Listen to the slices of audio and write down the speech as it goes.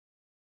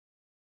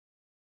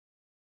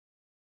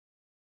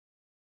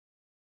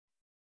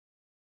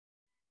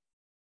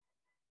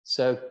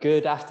So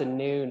good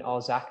afternoon,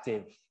 Oz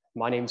Active.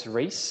 My name's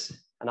Reese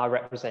and I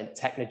represent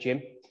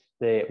Technogym,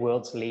 the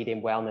world's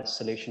leading wellness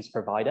solutions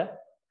provider.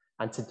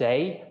 And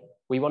today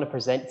we want to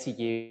present to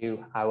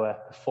you our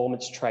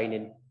performance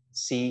training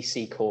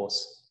CEC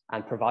course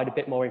and provide a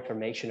bit more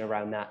information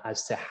around that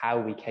as to how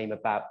we came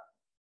about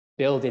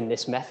building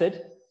this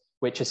method,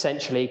 which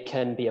essentially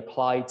can be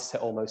applied to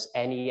almost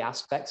any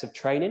aspects of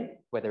training,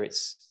 whether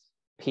it's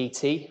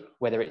PT,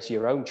 whether it's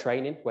your own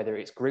training, whether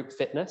it's group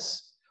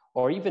fitness,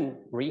 or even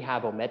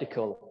rehab or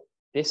medical.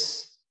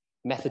 This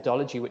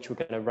methodology, which we're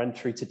going to run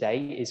through today,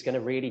 is going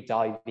to really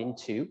dive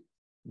into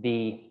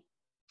the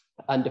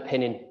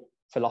underpinning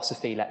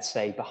philosophy, let's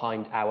say,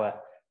 behind our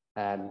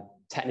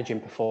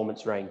Technogym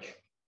performance range.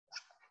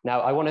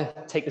 Now, I want to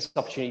take this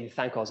opportunity to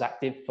thank Oz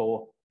Active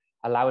for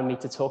allowing me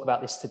to talk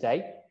about this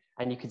today.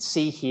 And you can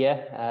see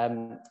here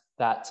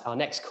that our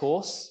next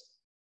course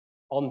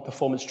on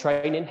performance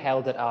training,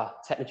 held at our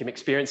Technogym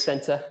Experience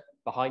Center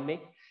behind me,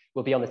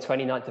 will be on the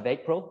 29th of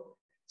April.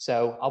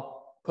 So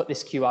I'll put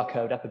this QR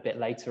code up a bit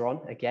later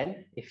on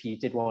again, if you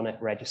did want to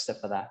register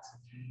for that.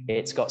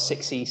 It's got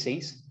 6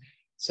 CCs.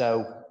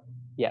 So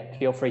yeah,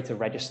 feel free to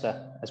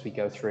register as we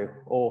go through,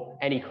 or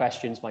any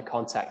questions, my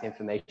contact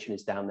information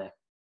is down there.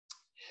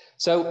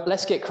 So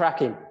let's get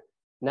cracking.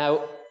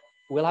 Now,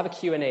 we'll have a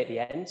Q&A at the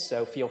end,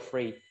 so feel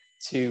free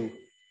to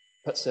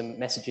put some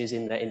messages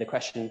in the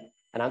question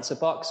and answer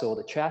box or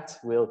the chat.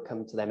 We'll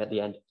come to them at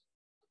the end.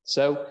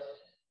 So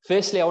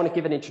firstly, I want to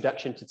give an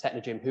introduction to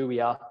Technogym, who we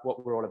are,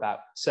 what we're all about.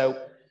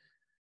 So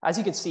as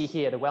you can see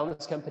here, the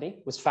wellness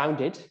company was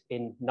founded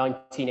in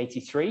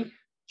 1983,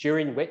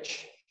 during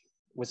which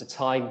was a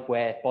time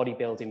where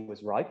bodybuilding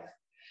was rife.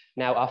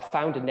 Now, our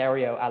founder,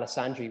 Nerio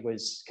Alessandri,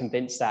 was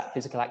convinced that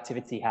physical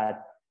activity had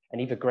an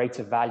even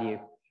greater value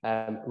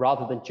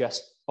rather than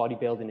just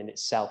bodybuilding in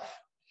itself.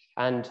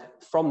 And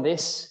from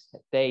this,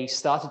 they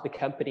started the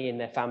company in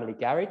their family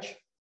garage.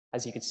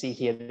 As you can see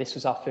here, this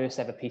was our first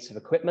ever piece of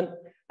equipment,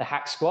 the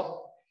hack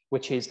squat,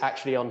 which is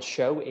actually on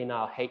show in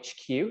our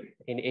HQ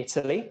in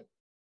Italy.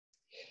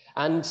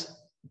 And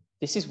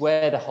this is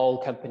where the whole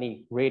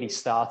company really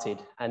started.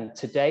 And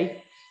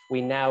today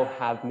we now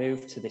have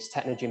moved to this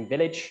Technogym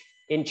village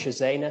in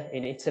Cesena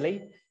in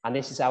Italy. And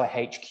this is our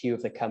HQ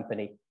of the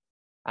company.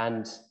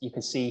 And you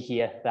can see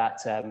here that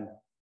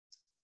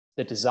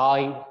the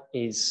design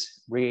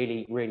is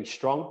really, really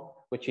strong,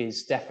 which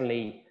is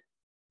definitely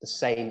the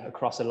same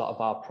across a lot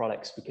of our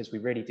products, because we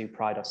really do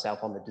pride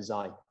ourselves on the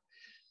design.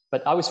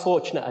 But I was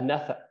fortunate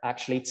enough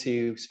actually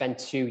to spend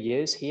 2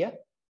 years here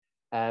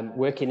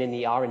working in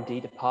the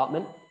R&D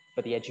department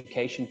for the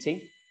education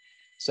team.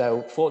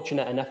 So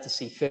fortunate enough to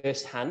see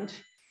firsthand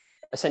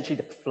essentially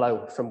the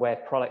flow from where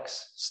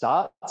products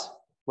start,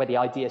 where the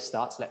idea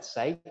starts, let's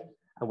say,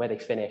 and where they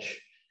finish.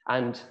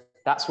 And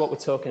that's what we're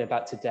talking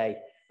about today,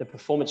 the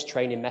performance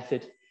training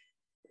method,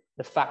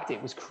 the fact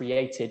it was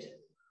created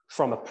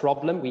from a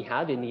problem we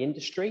had in the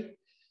industry,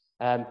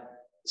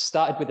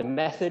 started with a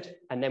method,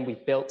 and then we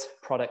built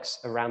products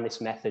around this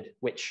method,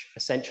 which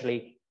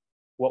essentially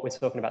what we're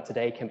talking about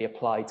today can be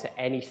applied to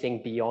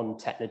anything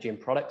beyond Technogym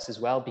products as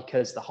well,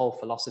 because the whole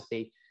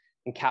philosophy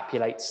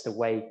encapsulates the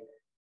way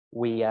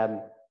we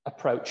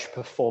approach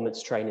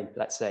performance training,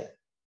 let's say.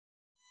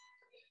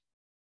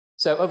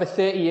 So over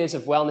 30 years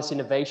of wellness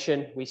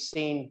innovation, we've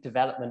seen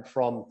development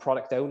from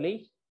product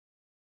only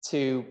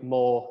to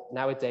more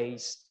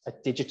nowadays a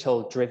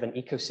digital driven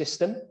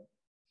ecosystem.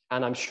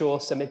 And I'm sure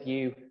some of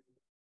you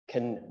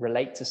can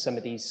relate to some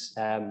of these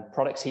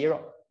products here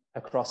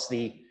across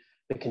the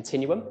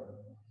continuum.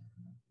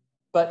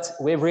 But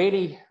we're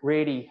really,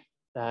 really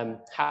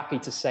happy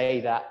to say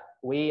that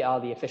we are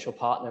the official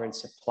partner and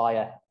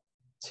supplier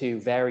to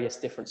various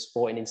different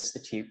sporting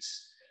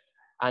institutes.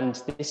 And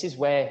this is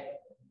where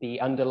the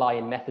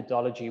underlying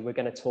methodology we're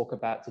going to talk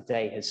about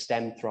today has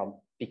stemmed from,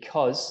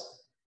 because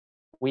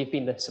we've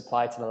been the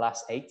supplier to the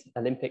last 8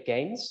 Olympic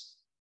Games,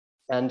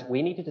 and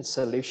we needed a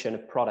solution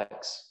of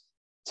products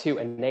to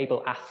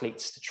enable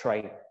athletes to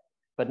train.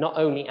 But not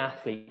only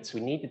athletes,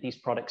 we needed these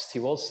products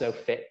to also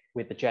fit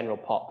with the general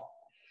pop.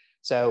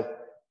 So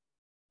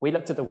we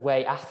looked at the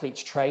way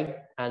athletes train,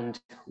 and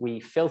we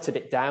filtered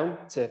it down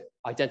to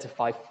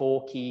identify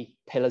 4 key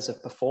pillars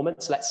of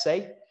performance, let's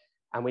say,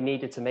 and we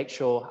needed to make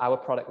sure our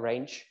product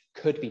range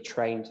could be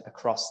trained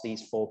across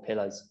these 4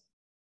 pillars.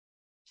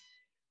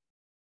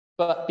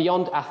 But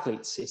beyond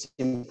athletes, it's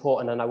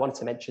important, and I wanted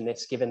to mention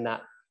this, given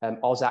that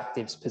Oz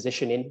Active's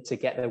positioning to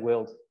get the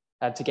world,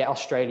 to get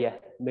Australia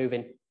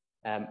moving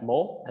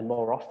more and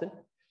more often,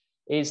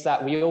 is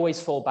that we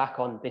always fall back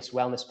on this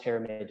wellness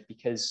pyramid,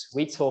 because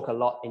we talk a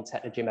lot in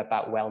Technogym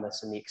about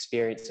wellness and the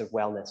experience of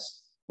wellness,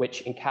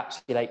 which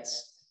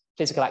encapsulates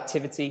physical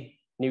activity,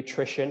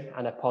 nutrition,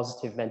 and a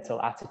positive mental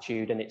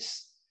attitude. And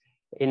it's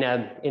in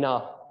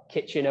our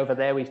kitchen over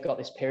there, we've got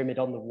this pyramid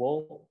on the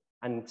wall,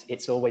 and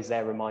it's always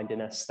there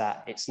reminding us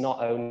that it's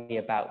not only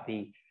about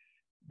the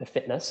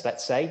fitness,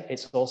 let's say,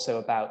 it's also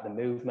about the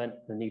movement,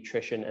 the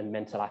nutrition, and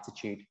mental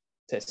attitude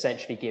to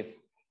essentially give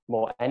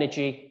more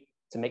energy,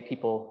 to make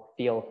people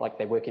feel like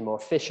they're working more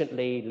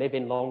efficiently,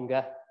 living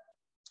longer,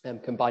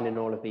 combining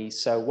all of these.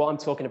 So what I'm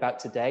talking about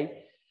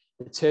today,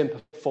 the term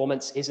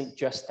performance isn't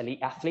just elite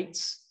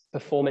athletes.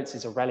 Performance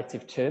is a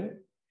relative term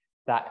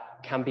that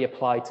can be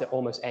applied to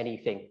almost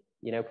anything.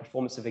 You know,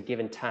 performance of a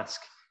given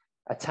task.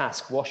 A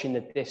task, washing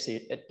the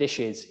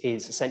dishes,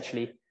 is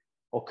essentially,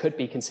 or could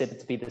be considered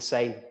to be the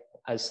same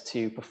as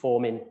to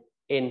performing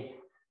in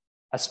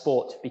a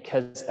sport,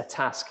 because a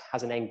task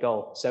has an end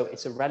goal. So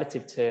it's a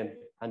relative term,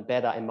 and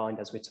bear that in mind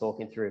as we're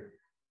talking through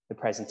the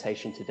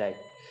presentation today.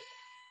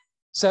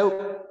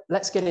 So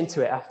let's get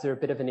into it after a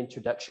bit of an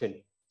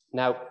introduction.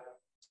 Now,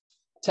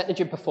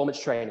 Technogym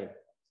Performance Training.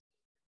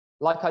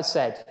 Like I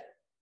said,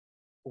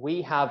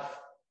 we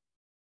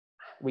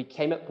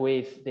came up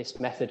with this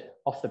method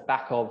off the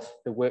back of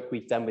the work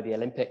we've done with the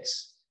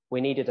Olympics.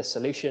 We needed a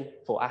solution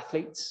for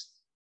athletes,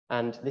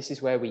 and this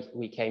is where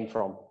we came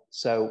from.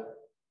 So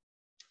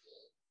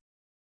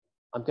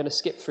I'm going to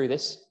skip through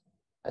this.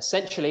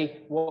 Essentially,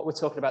 what we're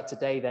talking about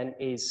today then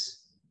is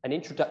an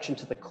introduction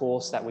to the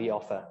course that we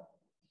offer.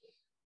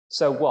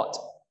 So what?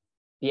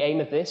 The aim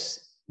of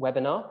this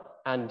webinar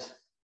and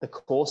the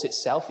course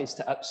itself is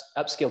to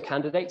upskill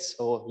candidates,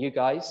 or you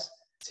guys,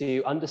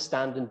 to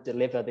understand and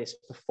deliver this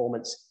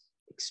performance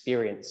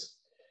experience.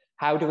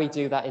 How do we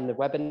do that in the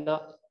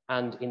webinar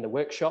and in the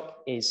workshop?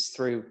 Is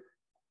through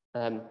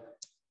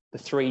the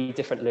 3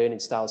 different learning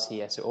styles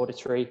here. So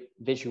auditory,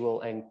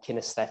 visual, and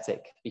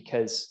kinesthetic,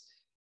 because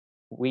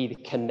we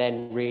can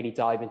then really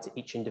dive into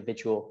each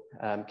individual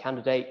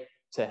candidate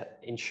to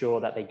ensure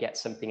that they get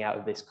something out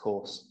of this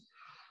course.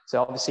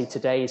 So obviously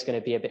today is going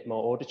to be a bit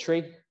more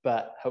auditory,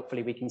 but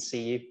hopefully we can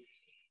see you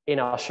in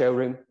our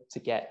showroom to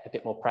get a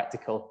bit more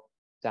practical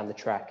down the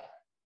track.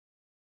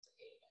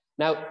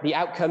 Now, the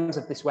outcomes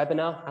of this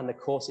webinar and the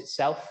course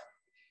itself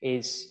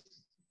is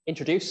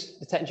introduce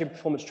the Technogym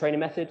Performance Training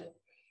method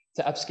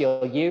to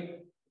upskill you,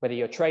 whether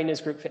you're trainers,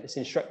 group fitness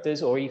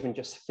instructors, or even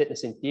just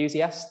fitness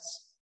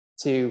enthusiasts,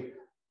 to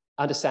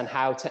understand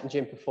how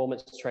Technogym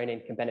Performance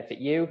Training can benefit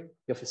you,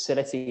 your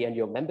facility, and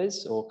your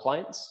members or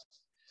clients,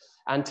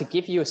 and to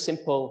give you a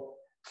simple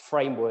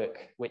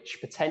framework which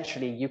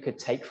potentially you could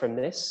take from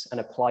this and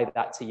apply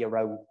that to your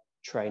own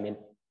training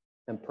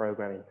and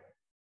programming.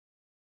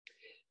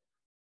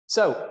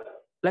 So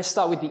let's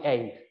start with the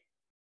aim.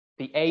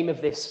 The aim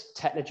of this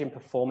Technogym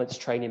Performance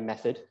Training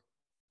method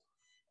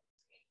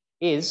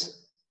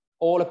is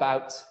all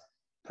about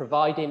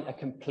providing a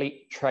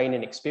complete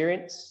training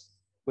experience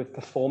with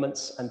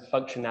performance and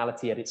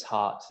functionality at its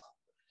heart.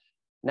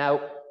 Now,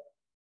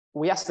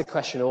 we ask the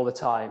question all the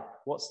time,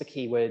 what's the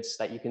keywords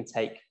that you can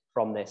take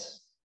from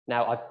this?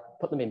 Now, I've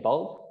put them in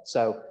bold.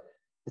 So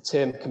the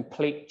term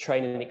complete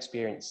training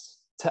experience,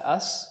 to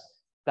us,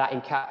 that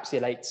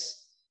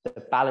encapsulates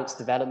the balanced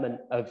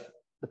development of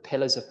the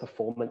pillars of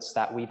performance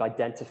that we've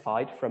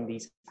identified from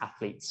these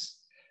athletes.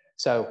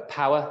 So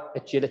power,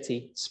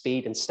 agility,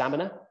 speed, and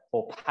stamina,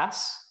 or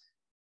PAS.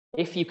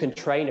 If you can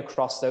train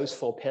across those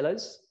 4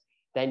 pillars,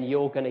 then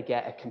you're going to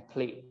get a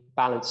complete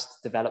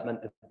balanced development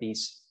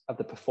of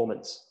the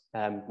performance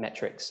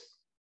metrics.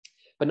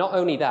 But not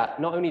only that,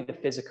 not only the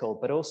physical,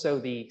 but also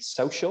the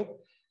social,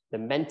 the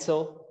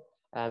mental,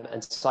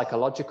 and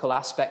psychological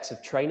aspects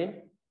of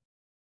training.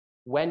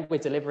 When we're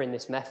delivering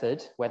this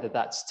method, whether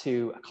that's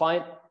to a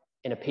client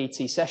in a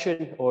PT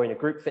session or in a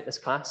group fitness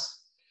class,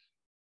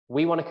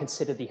 we want to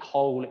consider the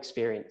whole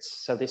experience.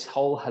 So this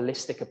whole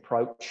holistic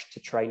approach to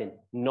training,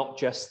 not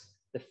just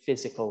the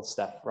physical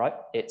stuff, right?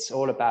 It's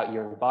all about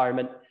your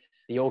environment,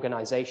 the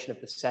organization of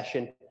the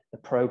session, the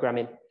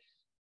programming.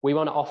 We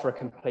want to offer a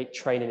complete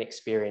training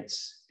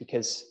experience,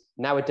 because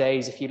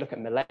nowadays, if you look at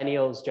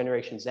millennials,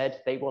 Generation Z,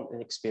 they want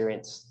an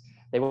experience.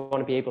 They want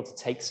to be able to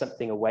take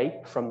something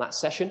away from that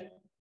session.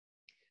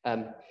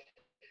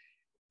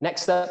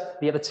 Next up,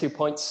 the other 2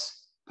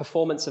 points,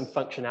 performance and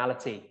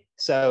functionality.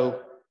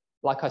 So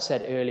like I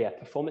said earlier,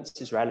 performance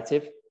is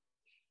relative.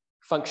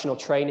 Functional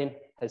training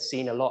has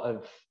seen a lot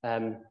of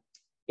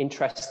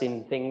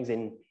interesting things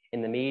in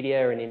the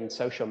media and in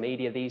social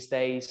media these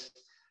days.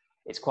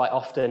 It's quite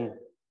often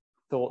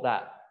thought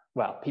that,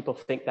 well, people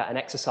think that an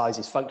exercise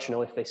is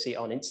functional if they see it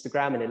on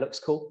Instagram and it looks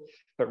cool,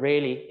 but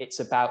really it's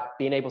about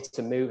being able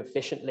to move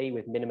efficiently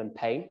with minimum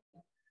pain.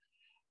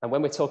 And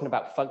when we're talking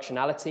about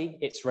functionality,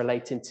 it's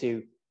relating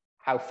to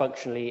how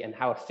functionally and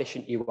how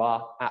efficient you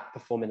are at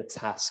performing a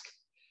task.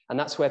 And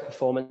that's where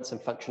performance and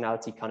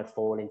functionality kind of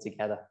fall in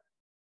together.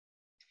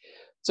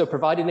 So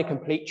providing a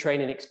complete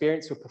training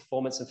experience with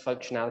performance and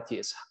functionality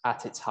is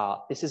at its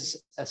heart. This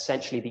is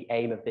essentially the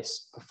aim of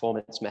this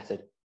performance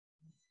method.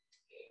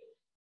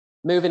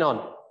 Moving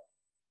on.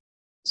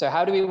 So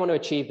how do we want to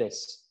achieve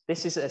this?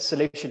 This is a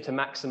solution to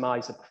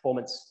maximize the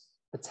performance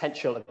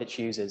potential of its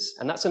users.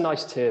 And that's a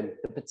nice term,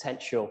 the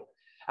potential.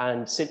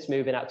 And since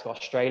moving out to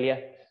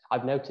Australia,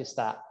 I've noticed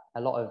that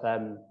a lot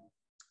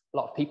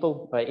of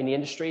people in the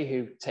industry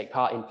who take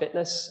part in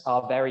fitness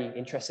are very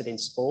interested in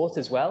sport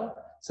as well.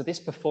 So this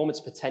performance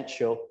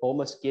potential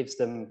almost gives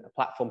them a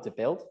platform to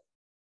build.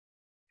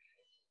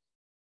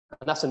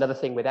 And that's another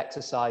thing with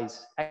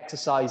exercise.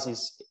 Exercise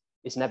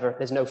is never,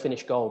 there's no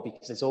finished goal,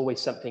 because there's always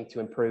something to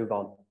improve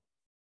on.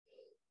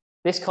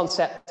 This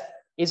concept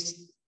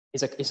is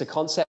a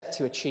concept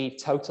to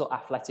achieve total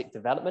athletic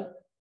development.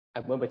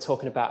 And when we're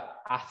talking about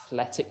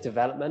athletic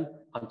development,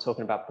 I'm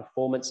talking about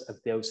performance of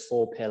those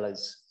 4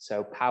 pillars.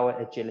 So power,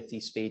 agility,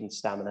 speed, and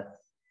stamina.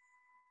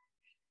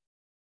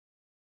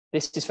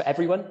 This is for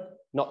everyone,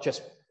 not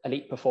just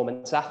elite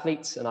performance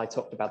athletes. And I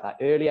talked about that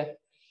earlier.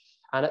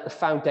 And at the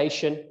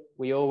foundation,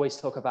 we always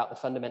talk about the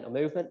fundamental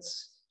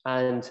movements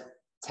and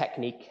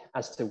technique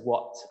as to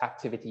what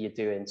activity you're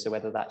doing. So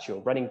whether that's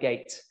your running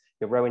gait,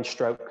 your rowing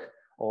stroke,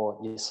 or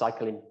your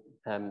cycling,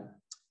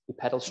 your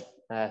pedal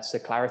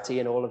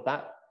circularity and all of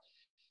that.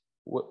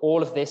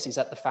 All of this is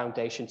at the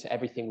foundation to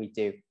everything we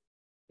do,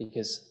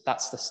 because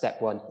that's the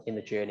step 1 in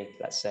the journey,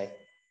 let's say.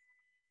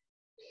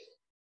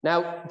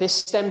 Now, this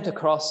stemmed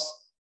across,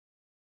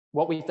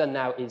 what we've done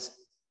now is,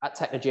 at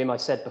Technogym, I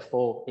said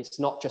before, it's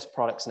not just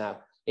products now,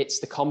 it's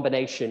the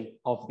combination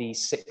of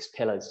these 6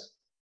 pillars.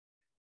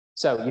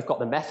 So you've got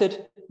the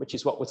method, which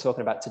is what we're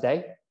talking about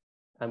today,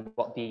 and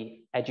what the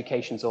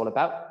education's all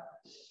about.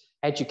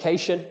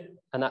 Education,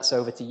 and that's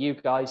over to you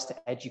guys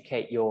to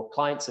educate your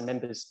clients and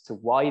members to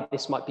why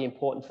this might be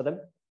important for them.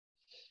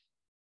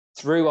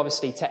 Through,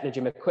 obviously,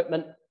 Technogym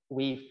equipment,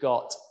 we've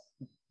got,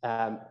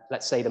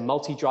 let's say, the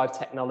multi-drive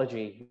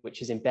technology,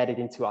 which is embedded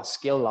into our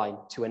skill line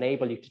to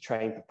enable you to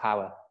train for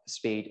power,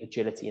 speed,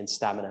 agility, and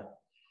stamina.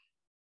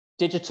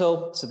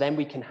 Digital, so then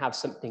we can have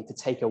something to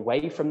take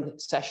away from the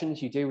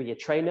sessions you do with your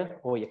trainer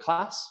or your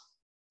class.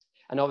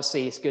 And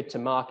obviously, it's good to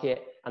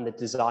market, and the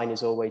design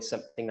is always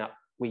something that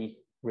we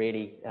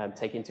really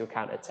take into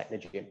account at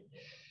Technogym.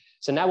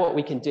 So now what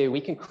we can do,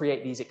 we can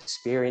create these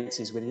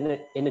experiences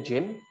in a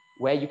gym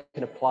where you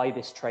can apply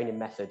this training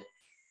method.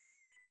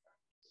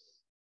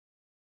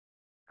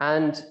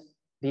 And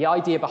the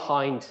idea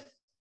behind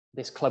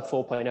this Club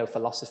 4.0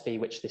 philosophy,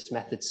 which this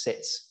method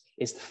sits,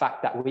 is the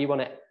fact that we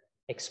want to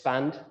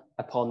expand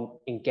upon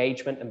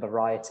engagement and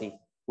variety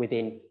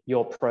within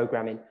your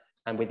programming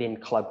and within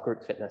club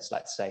group fitness,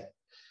 let's say.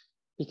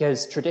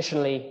 Because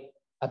traditionally,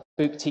 a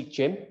boutique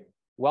gym,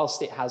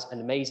 whilst it has an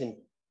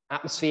amazing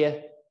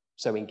atmosphere,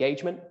 so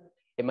engagement,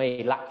 it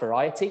may lack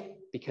variety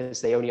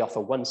because they only offer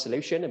one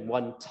solution and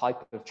one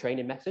type of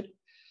training method.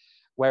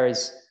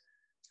 Whereas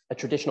a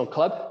traditional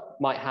club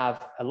might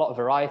have a lot of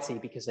variety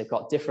because they've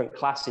got different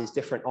classes,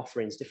 different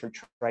offerings, different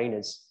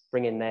trainers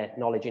bringing their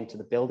knowledge into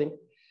the building.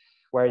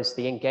 Whereas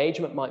the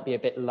engagement might be a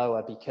bit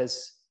lower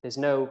because there's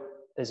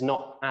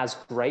not as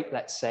great,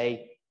 let's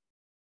say,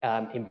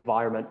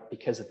 environment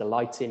because of the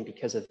lighting,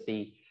 because of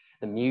the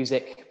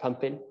music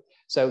pumping.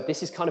 So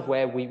this is kind of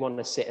where we want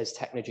to sit as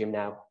Technogym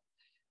now.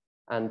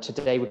 And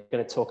today we're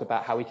going to talk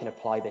about how we can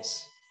apply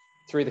this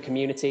through the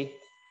community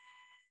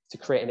to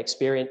create an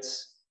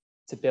experience,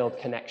 to build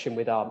connection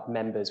with our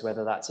members,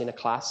 whether that's in a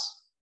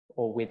class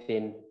or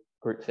within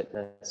group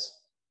fitness.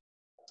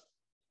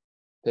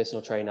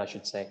 Personal training, I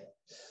should say.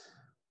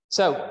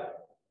 So,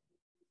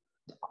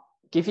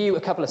 give you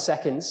a couple of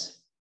seconds.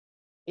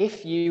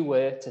 If you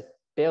were to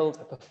build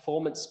a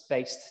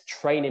performance-based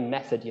training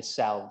method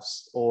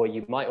yourselves, or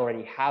you might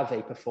already have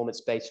a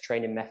performance-based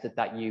training method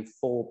that you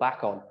fall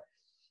back on,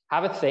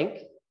 have a think,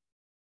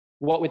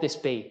 what would this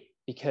be?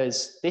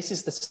 Because this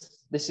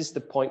is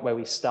the point where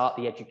we start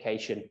the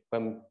education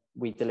when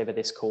we deliver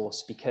this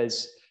course.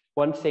 Because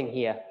one thing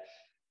here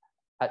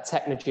at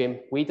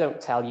Technogym, we don't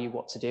tell you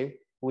what to do.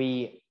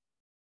 We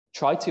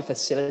try to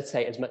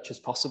facilitate as much as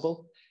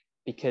possible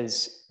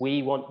because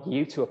we want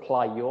you to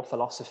apply your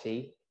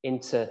philosophy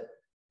into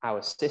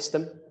our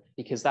system,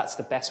 because that's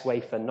the best way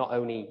for not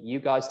only you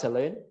guys to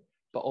learn,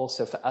 but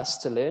also for us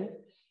to learn.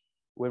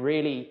 We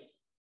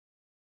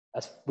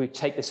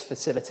take this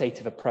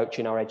facilitative approach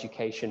in our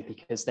education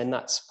because then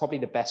that's probably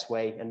the best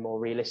way and more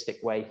realistic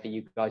way for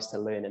you guys to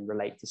learn and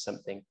relate to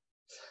something.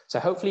 So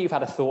hopefully you've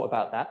had a thought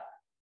about that.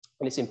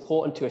 And it's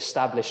important to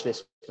establish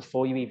this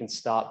before you even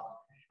start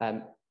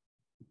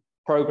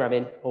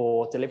programming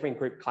or delivering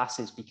group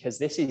classes, because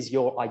this is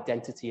your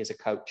identity as a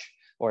coach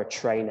or a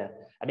trainer.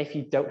 And if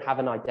you don't have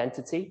an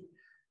identity,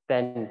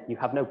 then you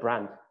have no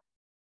brand.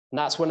 And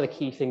that's one of the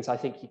key things I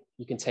think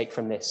you can take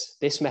from this.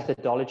 This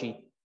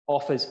methodology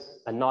offers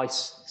a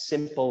nice,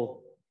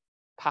 simple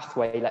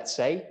pathway, let's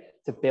say,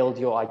 to build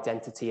your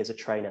identity as a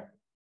trainer.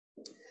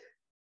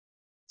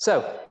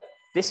 So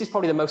this is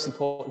probably the most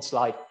important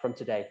slide from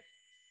today.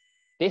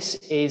 This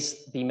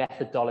is the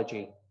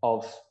methodology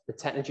of the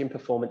Technogym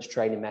Performance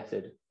Training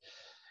method.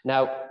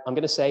 Now, I'm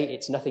going to say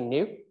it's nothing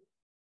new.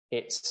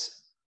 It's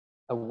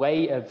a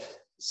way of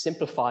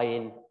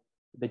simplifying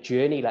the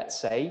journey, let's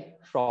say,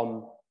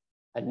 from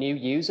a new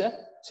user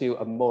to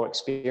a more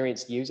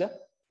experienced user,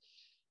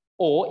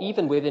 or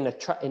even within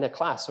in a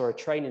class or a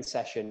training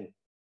session,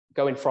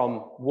 going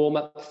from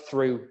warm-up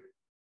through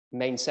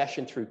main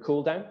session through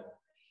cool down.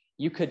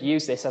 You could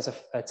use this as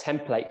a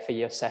template for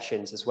your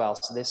sessions as well.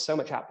 So there's so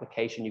much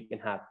application you can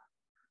have.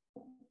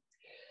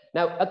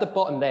 Now, at the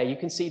bottom there, you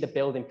can see the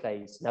building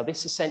phase. Now,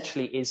 this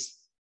essentially is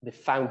the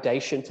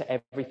foundation to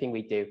everything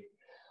we do.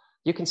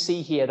 You can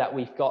see here that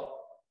we've got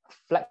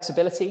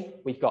flexibility,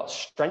 we've got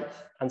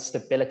strength and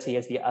stability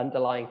as the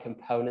underlying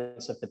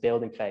components of the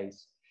building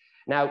phase.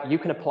 Now, you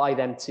can apply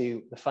them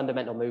to the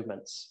fundamental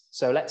movements.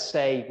 So let's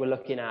say we're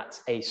looking at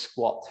a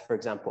squat, for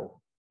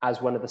example,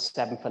 as one of the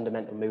 7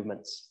 fundamental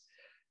movements.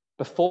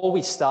 Before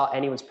we start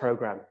anyone's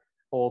program,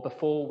 or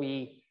before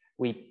we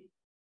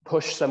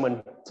push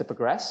someone to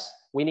progress,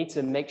 we need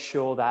to make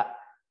sure that,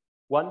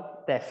 one,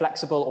 they're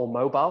flexible or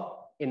mobile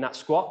in that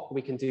squat.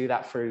 We can do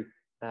that through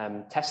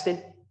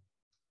testing.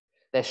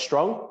 They're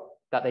strong,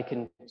 that they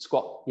can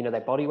squat,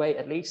 their body weight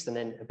at least, and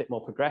then a bit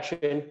more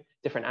progression,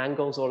 different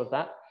angles, all of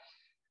that.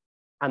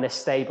 And they're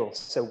stable,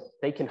 so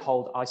they can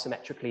hold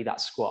isometrically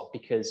that squat,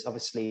 because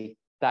obviously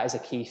that is a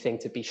key thing,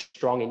 to be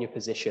strong in your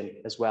position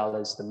as well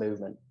as the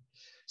movement.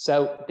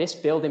 So this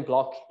building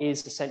block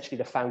is essentially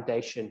the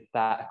foundation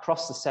that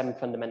across the 7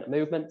 fundamental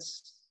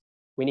movements,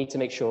 we need to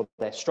make sure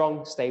they're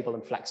strong, stable,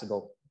 and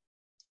flexible.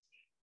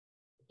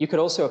 You could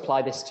also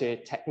apply this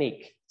to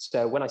technique.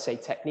 So when I say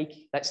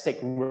technique, let's take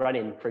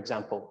running, for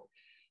example.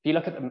 If you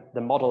look at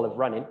the model of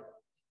running,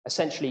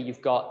 essentially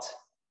you've got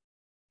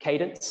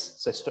cadence,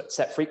 so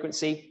step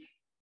frequency,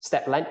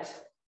 step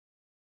length.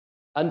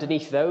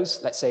 Underneath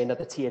those, let's say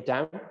another tier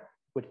down,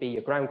 would be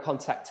your ground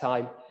contact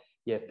time,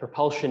 your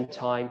propulsion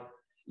time,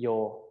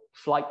 your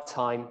flight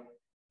time.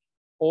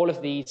 All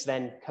of these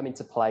then come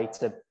into play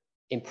to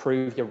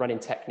improve your running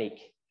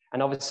technique.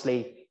 And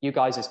obviously, you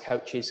guys as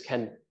coaches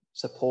can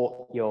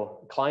support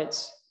your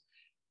clients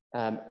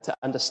to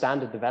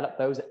understand and develop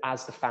those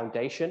as the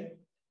foundation.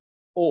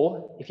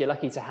 Or if you're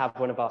lucky to have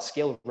one of our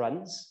skill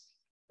runs,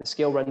 the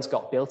skill run's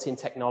got built-in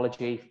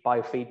technology,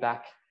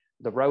 biofeedback,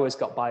 the rower's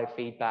got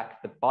biofeedback,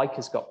 the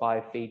biker's got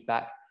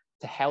biofeedback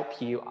to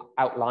help you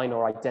outline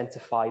or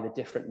identify the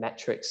different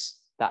metrics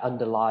that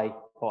underlie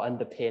or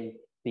underpin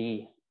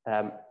the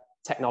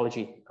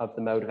technology of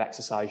the mode of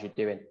exercise you're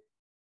doing.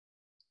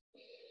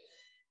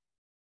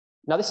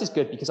 Now, this is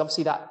good because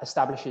obviously that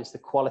establishes the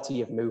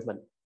quality of movement.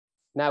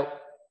 Now,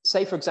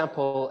 say, for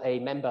example, a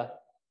member,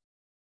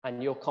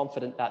 and you're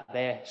confident that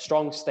they're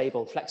strong,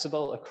 stable,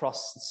 flexible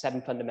across the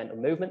 7 fundamental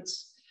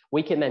movements,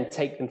 we can then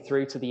take them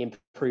through to the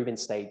improving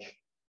stage,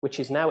 which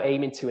is now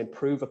aiming to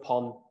improve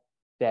upon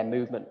their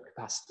movement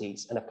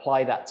capacities and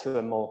apply that to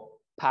a more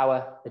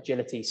power,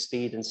 agility,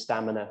 speed, and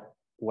stamina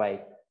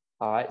way.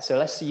 All right, so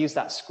let's use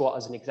that squat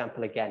as an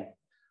example again.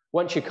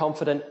 Once you're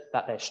confident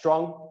that they're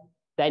strong,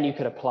 then you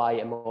could apply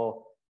a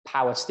more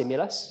power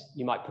stimulus.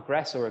 You might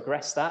progress or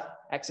regress that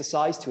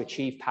exercise to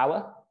achieve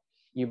power.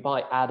 You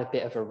might add a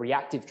bit of a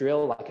reactive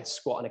drill, like a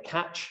squat and a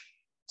catch,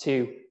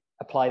 to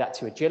apply that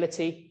to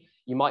agility.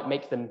 You might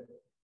make them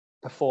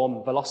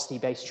perform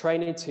velocity-based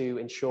training to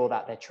ensure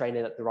that they're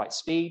training at the right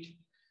speed.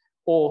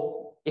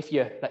 Or if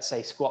you're, let's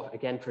say, squat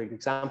again, for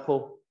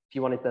example, if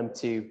you wanted them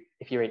to,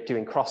 if you're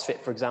doing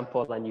CrossFit, for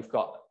example, and you've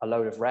got a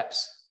load of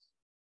reps,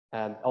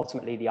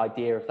 ultimately the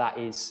idea of that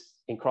is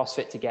in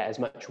CrossFit to get as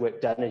much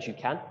work done as you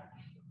can.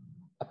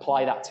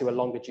 Apply that to a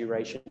longer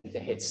duration to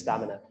hit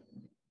stamina.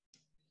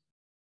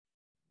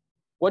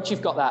 Once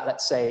you've got that,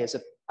 let's say,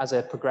 as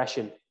a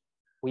progression,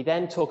 we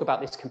then talk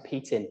about this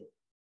competing.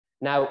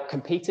 Now,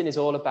 competing is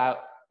all about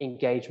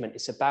engagement.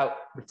 It's about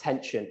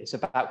retention. It's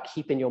about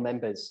keeping your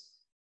members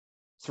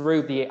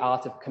through the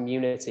art of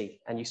community.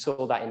 And you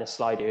saw that in a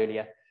slide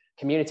earlier.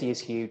 Community is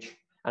huge.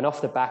 And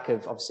off the back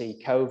of,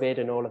 obviously, COVID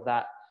and all of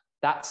that,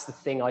 that's the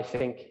thing I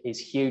think is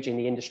huge in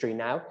the industry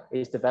now,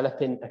 is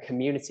developing a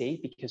community,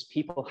 because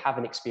people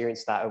haven't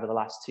experienced that over the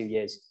last 2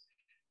 years.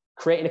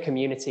 Creating a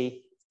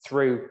community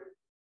through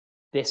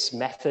this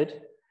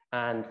method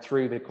and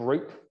through the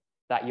group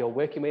that you're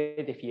working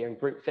with, if you're in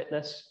group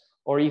fitness,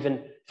 or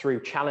even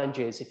through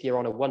challenges, if you're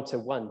on a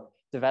one-to-one,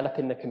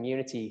 developing the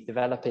community,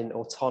 developing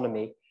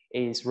autonomy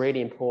is really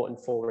important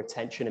for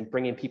retention and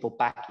bringing people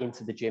back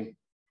into the gym.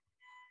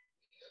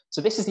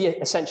 So this is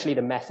essentially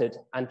the method.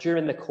 And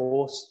during the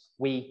course,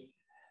 we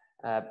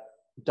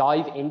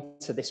dive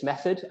into this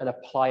method and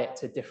apply it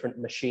to different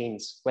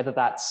machines, whether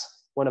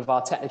that's one of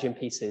our Technogym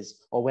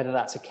pieces, or whether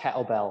that's a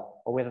kettlebell,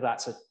 or whether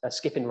that's a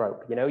skipping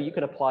rope. You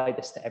can apply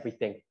this to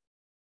everything.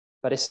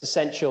 But it's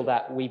essential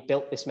that we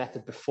built this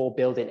method before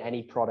building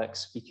any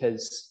products,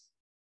 because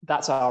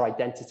that's our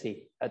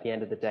identity at the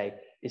end of the day.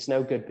 It's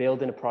no good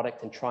building a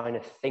product and trying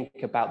to think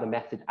about the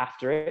method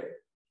after it.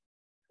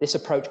 This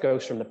approach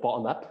goes from the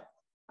bottom up.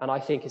 And I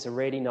think it's a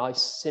really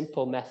nice,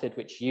 simple method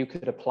which you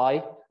could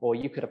apply, or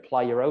you could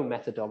apply your own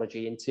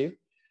methodology into,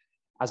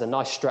 as a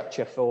nice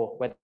structure for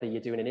whether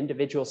you're doing an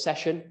individual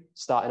session,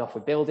 starting off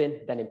with building,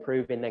 then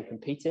improving, then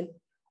competing,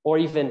 or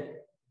even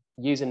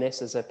using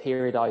this as a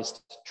periodized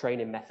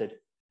training method,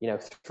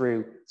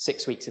 through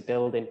 6 weeks of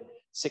building,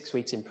 6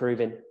 weeks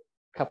improving,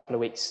 a couple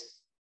of weeks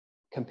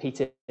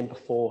competing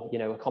before,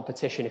 a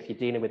competition if you're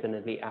dealing with an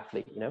elite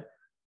athlete,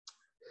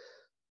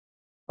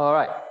 All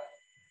right.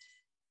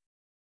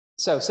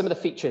 So some of the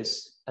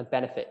features and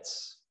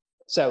benefits.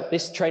 So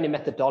this training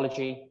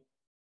methodology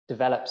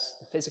develops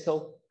the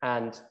physical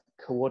and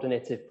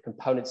coordinative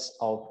components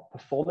of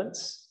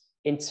performance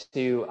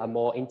into a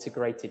more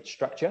integrated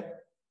structure.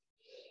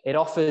 It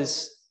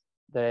offers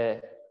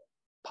the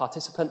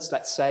participants,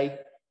 let's say,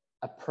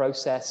 a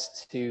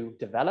process to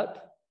develop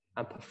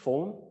and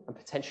perform and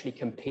potentially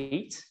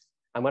compete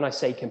And when I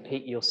say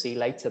compete, you'll see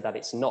later that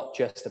it's not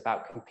just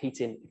about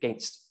competing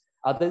against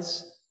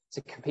others,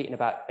 it's competing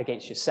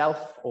against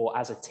yourself or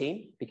as a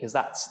team, because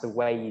that's the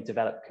way you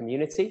develop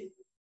community.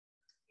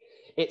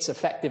 It's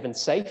effective and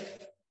safe.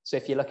 So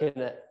if you're looking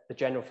at the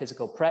general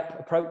physical prep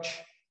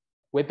approach,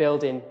 we're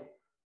building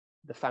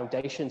the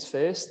foundations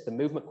first, the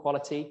movement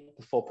quality,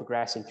 before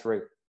progressing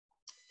through.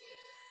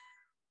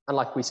 And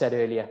like we said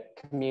earlier,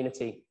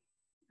 community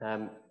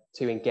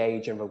to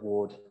engage and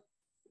reward.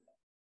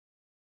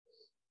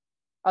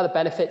 Other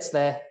benefits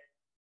there,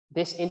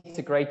 this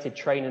integrated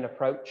training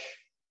approach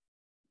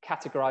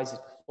categorizes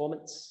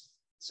performance,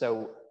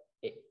 so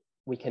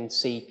we can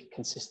see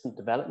consistent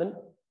development.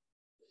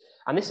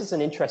 And this is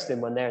an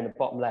interesting one there in the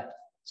bottom left.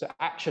 So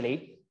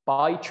actually,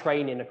 by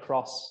training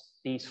across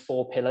these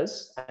 4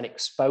 pillars and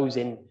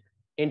exposing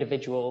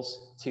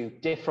individuals to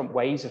different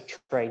ways of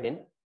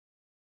training,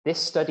 this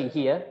study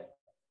here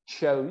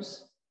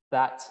shows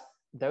that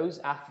those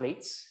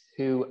athletes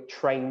who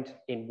trained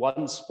in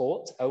one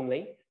sport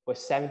only were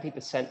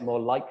 70% more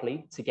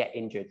likely to get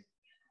injured.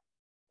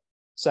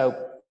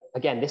 So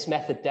again, this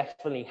method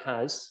definitely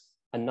has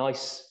a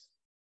nice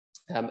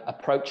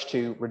approach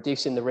to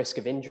reducing the risk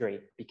of injury,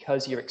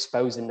 because you're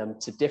exposing them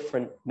to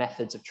different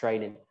methods of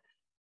training.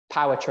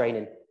 Power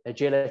training,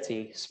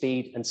 agility,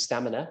 speed, and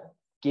stamina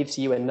gives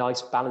you a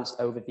nice balanced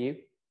overview,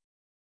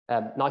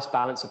 nice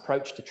balanced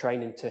approach to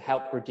training to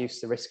help reduce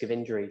the risk of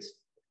injuries.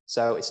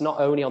 So it's not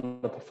only on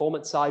the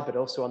performance side, but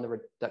also on the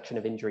reduction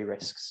of injury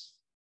risks.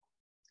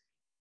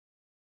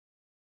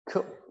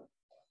 Cool.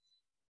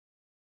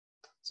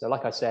 So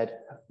like I said,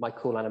 my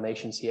cool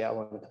animations here, I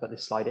wanted to put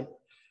this slide in.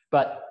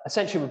 But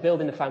essentially, we're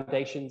building the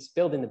foundations,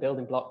 building the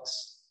building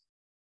blocks.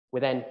 We're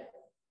then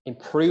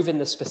improving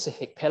the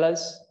specific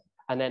pillars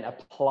and then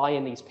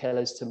applying these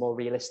pillars to more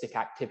realistic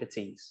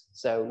activities.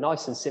 So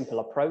nice and simple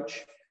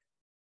approach,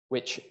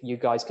 which you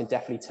guys can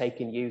definitely take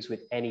and use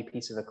with any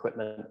piece of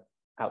equipment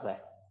out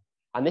there.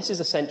 And this is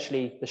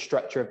essentially the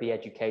structure of the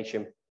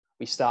education.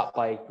 We start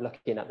by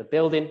looking at the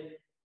building.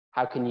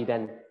 How can you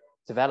then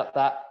develop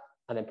that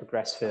and then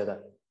progress further?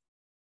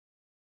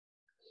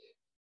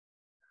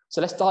 So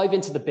let's dive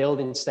into the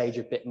building stage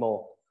a bit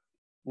more.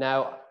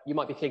 Now, you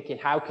might be thinking,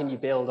 how can you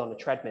build on a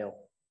treadmill?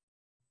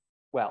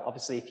 Well,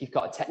 obviously, if you've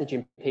got a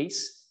Technogym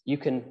piece, you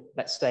can,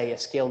 let's say a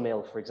skill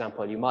mill, for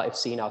example. You might have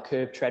seen our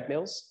curved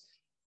treadmills.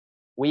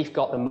 We've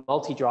got the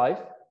multi-drive,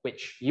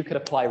 which you could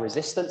apply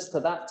resistance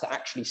to that to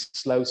actually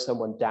slow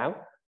someone down.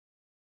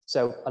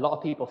 So a lot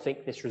of people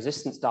think this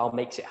resistance dial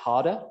makes it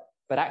harder,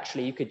 but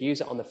actually you could use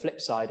it on the flip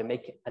side and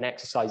make an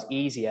exercise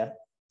easier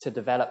to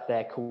develop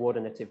their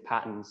coordinative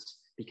patterns.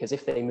 Because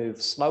if they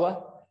move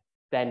slower,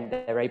 then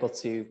they're able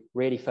to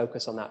really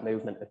focus on that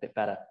movement a bit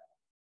better.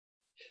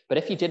 But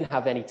if you didn't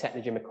have any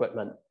Technogym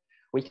equipment,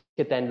 we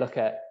could then look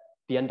at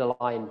the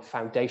underlying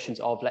foundations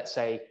of, let's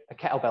say, a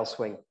kettlebell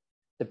swing,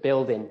 the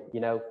building,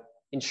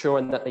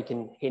 ensuring that they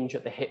can hinge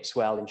at the hips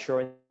well,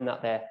 ensuring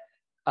that their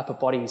upper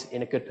body's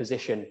in a good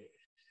position.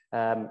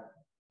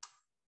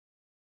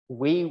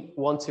 We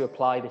want to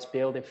apply this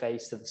building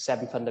phase to the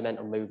 7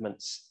 fundamental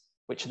movements,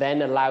 which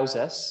then allows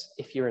us,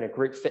 if you're in a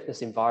group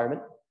fitness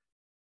environment,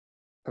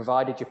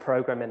 provided you're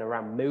programming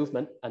around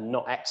movement and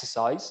not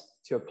exercise,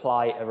 to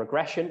apply a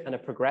regression and a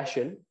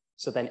progression,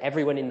 so then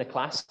everyone in the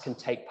class can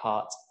take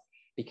part,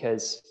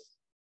 because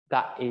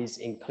that is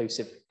an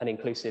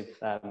inclusive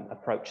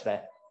approach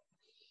there.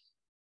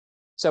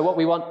 So what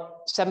we want,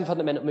 7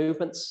 fundamental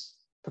movements,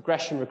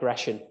 progression,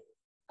 regression,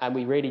 and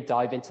we really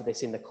dive into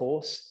this in the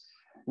course,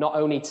 not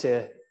only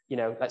to,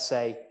 let's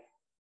say,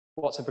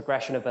 what's a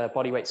progression of a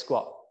bodyweight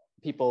squat?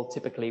 People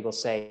typically will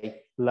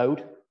say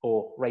load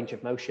or range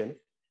of motion.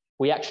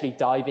 We actually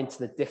dive into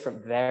the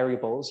different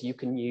variables you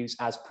can use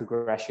as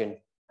progression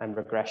and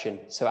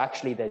regression. So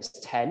actually there's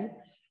 10,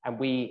 and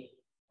we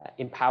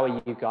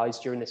empower you guys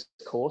during this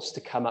course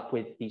to come up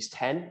with these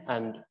 10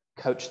 and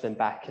coach them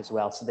back as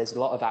well. So there's a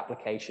lot of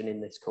application in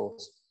this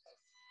course.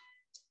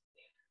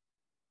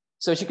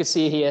 So as you can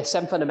see here,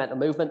 7 fundamental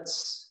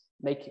movements.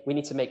 We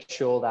need to make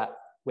sure that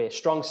we're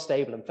strong,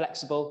 stable, and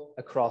flexible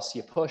across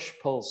your push,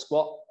 pull,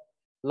 squat,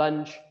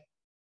 lunge,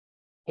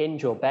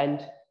 hinge or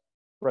bend,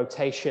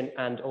 rotation,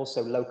 and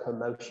also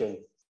locomotion.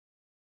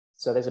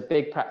 So there's a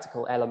big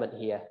practical element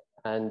here,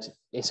 and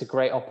it's a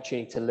great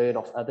opportunity to learn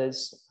off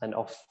others and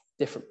off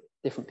different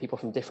people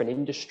from different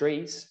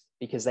industries,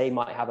 because they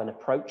might have an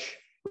approach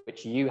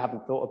which you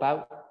haven't thought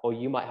about, or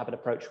you might have an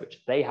approach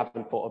which they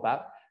haven't thought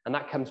about. And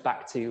that comes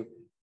back to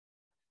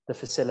the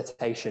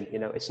facilitation.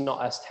 It's not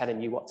us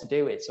telling you what to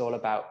do. It's all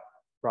about,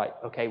 right,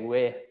 okay,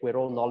 we're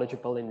all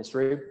knowledgeable in this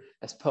room.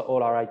 Let's put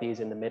all our ideas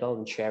in the middle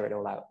and share it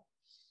all out.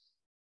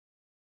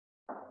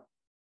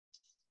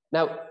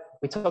 Now,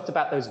 we talked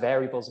about those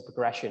variables of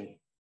progression.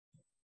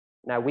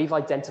 Now, we've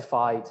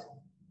identified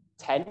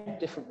 10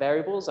 different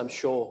variables. I'm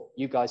sure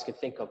you guys could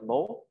think of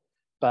more,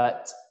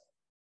 but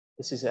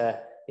this is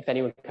if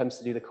anyone comes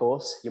to do the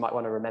course, you might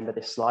want to remember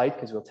this slide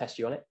because we'll test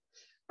you on it.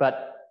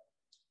 But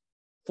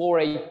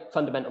for a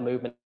fundamental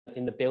movement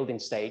in the building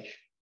stage,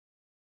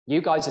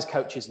 you guys as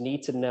coaches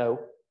need to know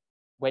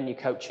when you're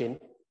coaching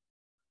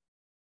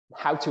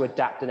how to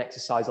adapt an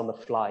exercise on the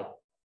fly.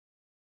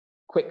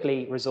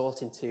 Quickly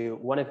resort into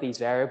one of these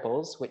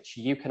variables, which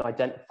you can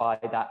identify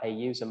that a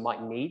user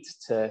might need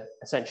to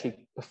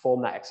essentially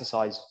perform that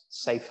exercise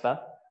safer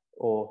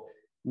or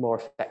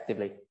more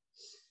effectively.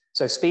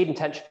 So speed and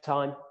tension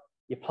time,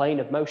 your plane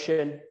of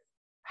motion,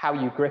 how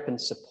you grip and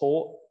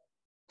support.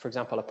 For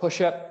example, a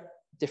push-up,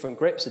 different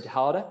grips are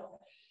harder.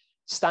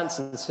 Stance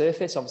and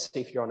surface,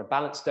 obviously if you're on a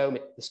balance dome,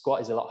 the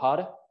squat is a lot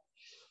harder.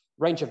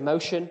 Range of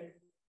motion,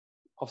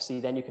 obviously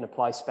then you can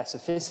apply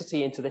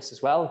specificity into this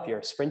as well. If you're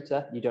a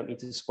sprinter, you don't need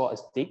to squat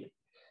as deep.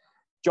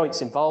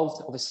 Joints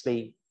involved,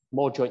 obviously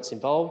more joints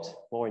involved,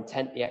 more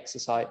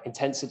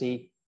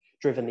intensity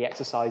driven the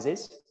exercise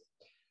is.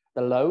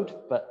 The load,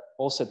 but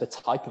also the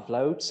type of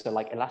load. So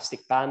like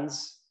elastic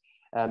bands,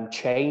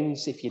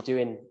 chains, if you're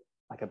doing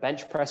like a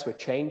bench press with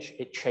change,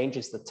 it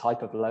changes the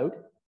type of load.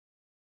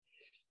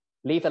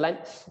 Lever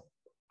length,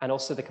 and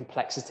also the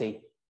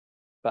complexity.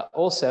 But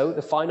also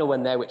the final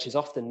one there, which is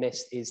often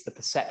missed, is the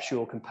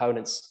perceptual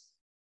components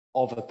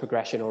of a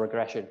progression or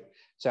regression.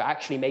 So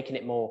actually making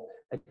it more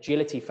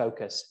agility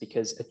focused,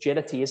 because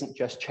agility isn't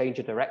just change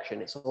of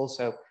direction, it's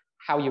also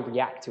how you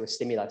react to a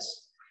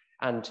stimulus.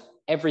 And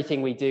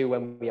everything we do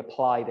when we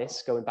apply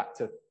this, going back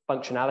to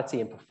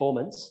functionality and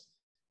performance,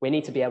 we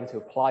need to be able to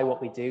apply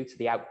what we do to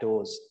the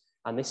outdoors.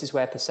 And this is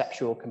where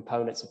perceptual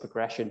components of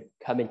progression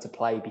come into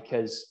play,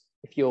 because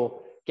if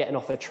you're getting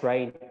off a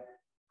train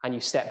and you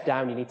step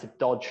down, you need to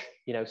dodge,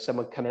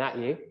 someone coming at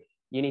you,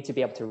 you need to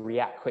be able to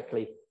react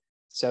quickly.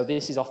 So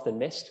this is often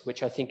missed,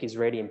 which I think is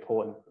really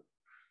important.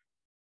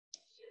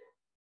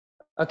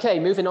 Okay,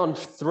 moving on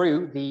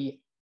through the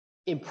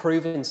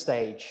improving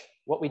stage.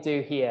 What we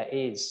do here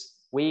is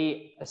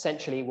we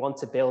essentially want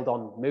to build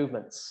on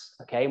movements,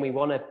 okay? And we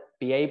want to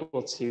be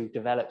able to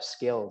develop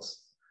skills.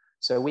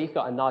 So we've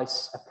got a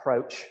nice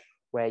approach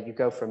where you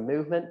go from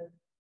movement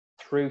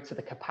through to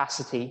the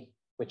capacity,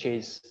 which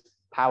is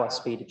power,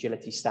 speed,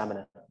 agility,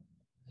 stamina.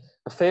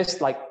 But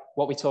first, like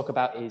what we talk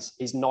about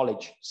is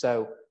knowledge.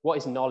 So what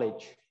is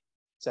knowledge?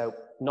 So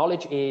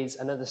knowledge is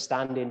an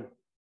understanding.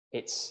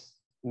 It's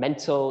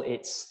mental,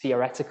 it's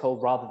theoretical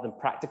rather than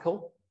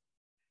practical.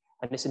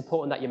 And it's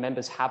important that your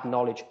members have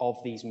knowledge of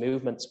these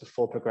movements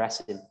before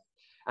progressing.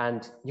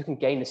 And you can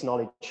gain this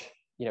knowledge,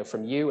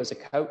 from you as a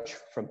coach,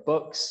 from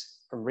books,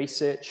 from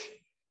research.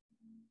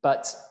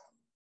 But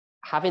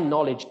having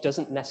knowledge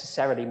doesn't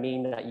necessarily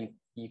mean that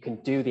you can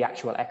do the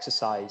actual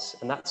exercise.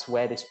 And that's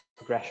where this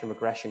progression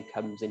regression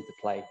comes into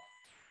play.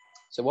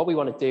 So what we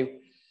want to do,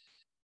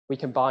 we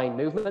combine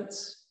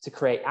movements to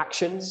create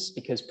actions,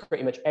 because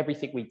pretty much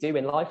everything we do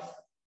in life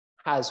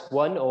has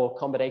one or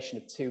combination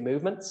of two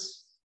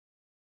movements.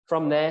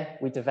 From there,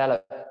 we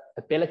develop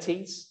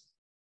abilities.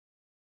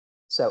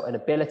 So an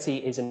ability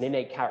is an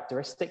innate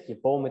characteristic, you're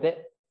born with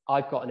it.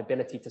 I've got an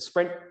ability to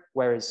sprint,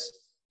 whereas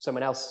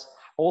someone else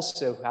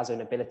also has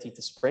an ability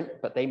to sprint,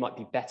 but they might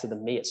be better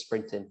than me at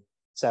sprinting.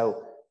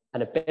 So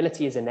an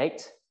ability is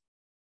innate.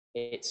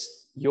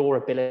 It's your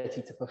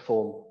ability to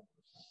perform.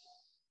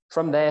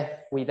 From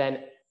there, we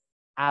then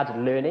add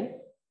learning.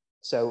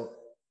 So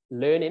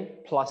learning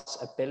plus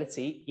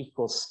ability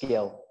equals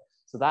skill.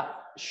 So that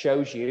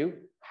shows you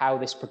how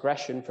this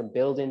progression from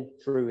building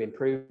through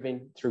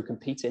improving, through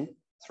competing,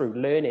 through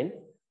learning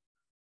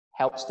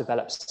helps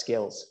develop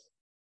skills.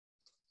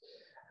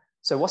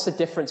 So what's the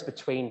difference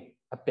between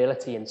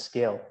ability and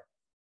skill?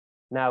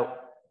 Now,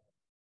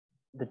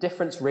 the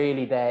difference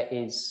really there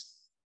is,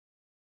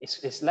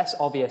 it's less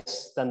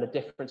obvious than the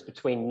difference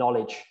between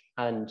knowledge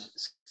and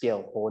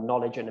skill, or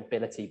knowledge and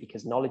ability,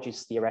 because knowledge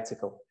is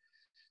theoretical.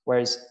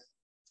 Whereas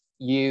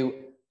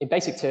in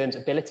basic terms,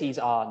 abilities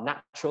are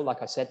natural,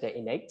 like I said, they're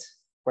innate,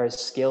 whereas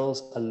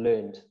skills are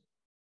learned.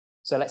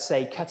 So let's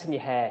say cutting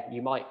your hair,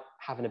 you might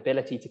have an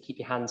ability to keep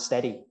your hand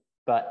steady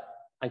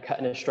and cut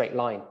in a straight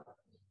line.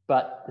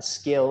 But the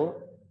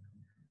skill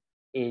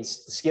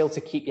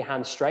to keep your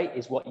hand straight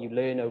is what you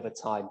learn over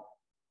time.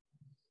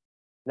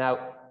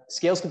 Now,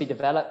 skills can be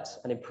developed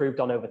and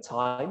improved on over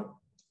time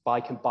by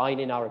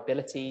combining our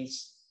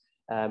abilities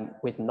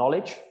with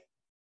knowledge.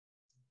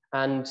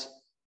 And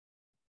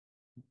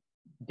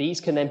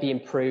these can then be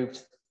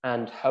improved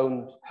and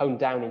honed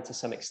down into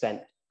some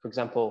extent. For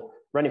example,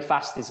 running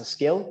fast is a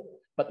skill,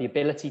 but the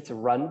ability to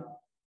run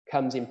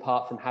comes in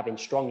part from having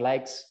strong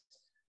legs,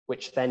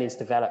 which then is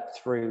developed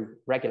through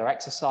regular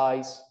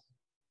exercise.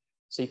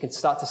 So you can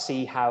start to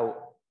see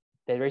how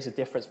there is a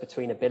difference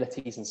between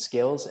abilities and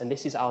skills, and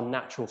this is our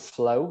natural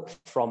flow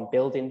from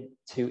building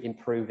to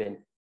improving.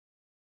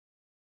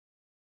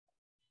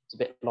 It's a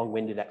bit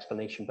long-winded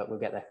explanation, but we'll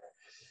get there.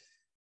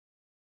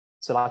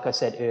 So like I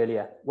said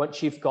earlier,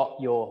 once you've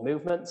got your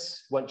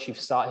movements, once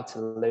you've started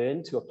to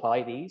learn to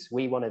apply these,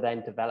 we want to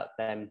then develop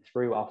them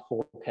through our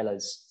 4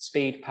 pillars: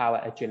 speed, power,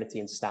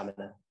 agility, and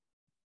stamina.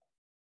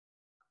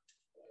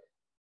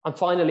 And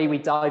finally, we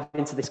dive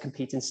into this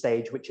competing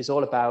stage, which is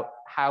all about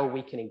how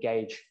we can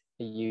engage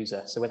the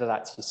user. So whether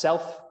that's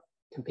yourself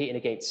competing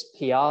against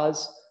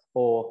PRs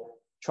or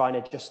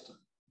trying to just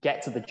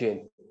get to the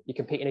gym, you're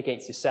competing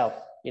against yourself.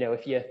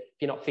 If you're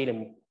not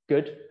feeling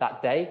good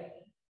that day,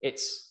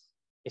 it's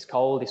it's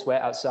cold, it's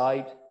wet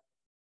outside,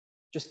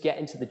 just get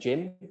into the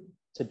gym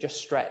to just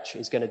stretch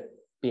is going to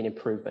be an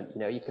improvement.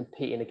 You know, you're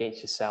competing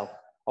against yourself.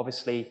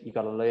 Obviously, you've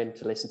got to learn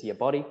to listen to your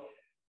body,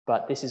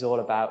 but this is all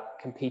about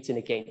competing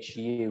against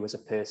you as a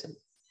person.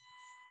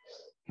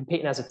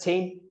 Competing as a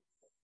team,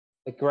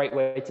 a great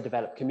way to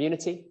develop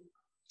community.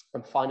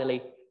 And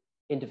finally,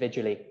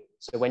 individually.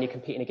 So when you're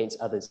competing against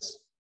others.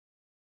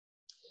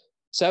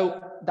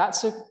 So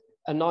that's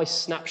a nice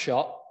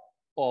snapshot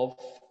of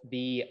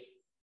the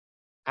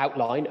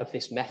outline of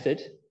this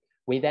method.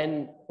 We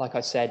then, like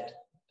I said,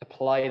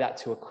 apply that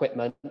to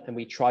equipment, and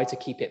we try to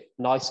keep it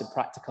nice and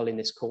practical in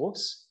this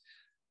course.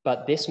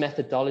 But this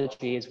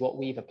methodology is what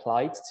we've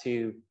applied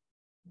to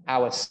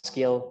our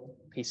skill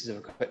pieces of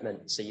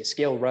equipment. So your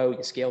skill row,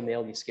 your skill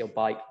mill, your skill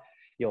bike,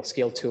 your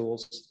skill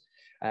tools.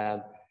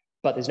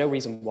 But there's no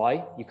reason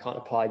why you can't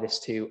apply this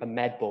to a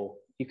med ball.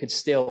 You could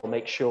still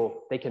make sure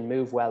they can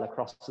move well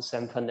across the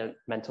 7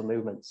 fundamental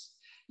movements.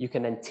 You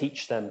can then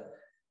teach them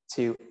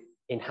to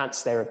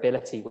enhance their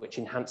ability, which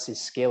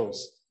enhances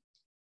skills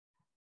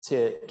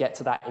to get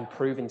to that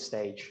improving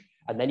stage.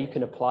 And then you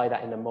can apply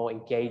that in a more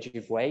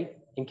engaging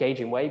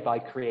way by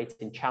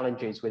creating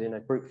challenges within a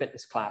group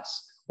fitness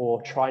class,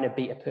 or trying to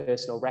beat a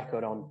personal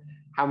record on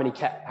how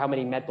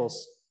many med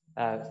balls,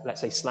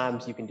 let's say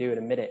slams, you can do in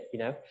a minute. You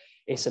know,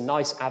 it's a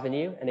nice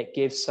avenue, and it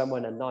gives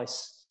someone a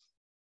nice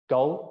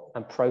goal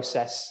and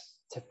process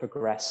to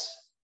progress.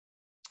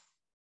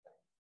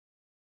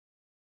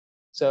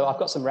 So I've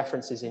got some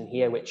references in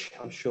here, which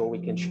I'm sure we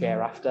can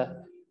share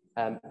after.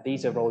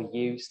 These are all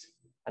used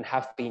and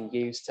have been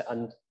used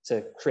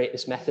to create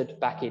this method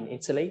back in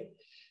Italy,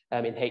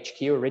 in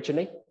HQ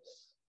originally.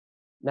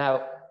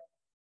 Now,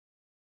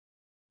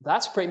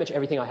 that's pretty much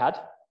everything I had.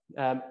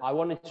 I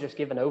wanted to just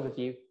give an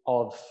overview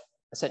of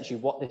essentially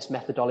what this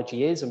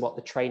methodology is and what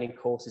the training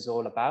course is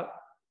all about.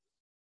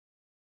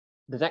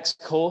 The next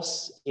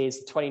course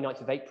is the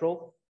 29th of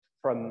April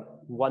from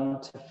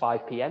 1 to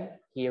 5 p.m.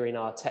 here in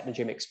our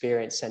Technogym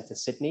Experience Centre,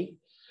 Sydney.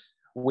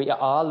 We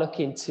are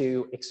looking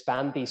to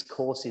expand these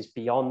courses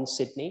beyond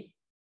Sydney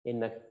in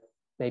the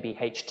maybe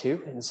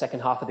H2 in the second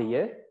half of the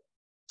year,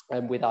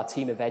 and with our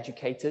team of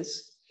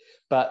educators.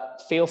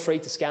 But feel free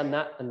to scan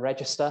that and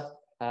register.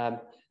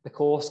 The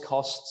course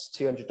costs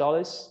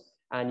 $200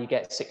 and you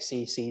get 6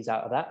 CCs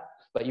out of that,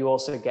 but you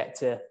also get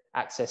to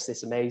access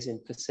this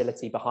amazing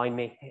facility behind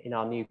me in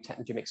our new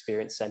Technogym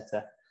Experience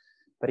Centre.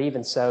 But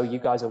even so, you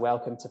guys are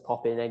welcome to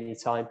pop in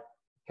anytime,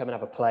 come and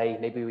have a play.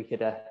 Maybe we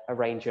could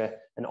arrange an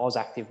Oz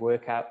Active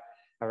workout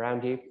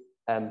around you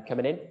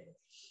coming in.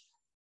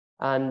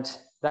 And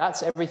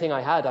that's everything I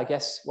had. I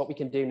guess what we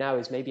can do now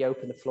is maybe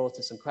open the floor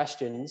to some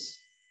questions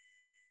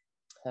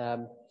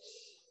from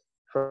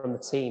the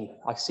team.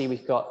 I see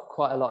we've got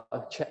quite a lot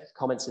of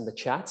comments in the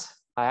chat.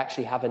 I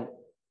actually haven't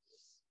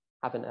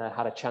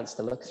had a chance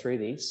to look through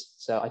these.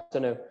 So I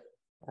don't know,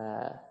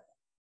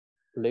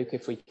 Luke,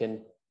 if we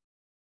can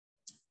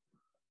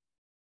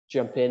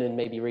jump in and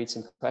maybe read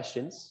some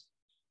questions.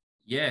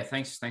 Yeah,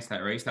 thanks for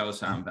that, Reece. That was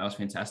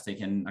fantastic,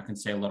 and I can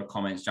see a lot of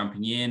comments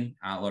jumping in,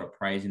 a lot of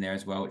praise in there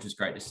as well, which is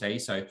great to see.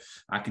 So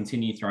I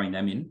continue throwing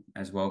them in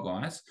as well,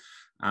 guys.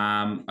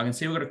 I can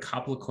see we've got a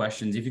couple of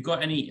questions. If you've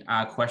got any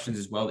questions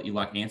as well that you'd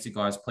like answered,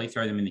 guys, please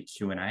throw them in the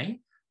Q&A.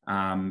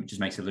 Just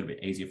makes it a little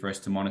bit easier for us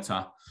to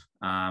monitor,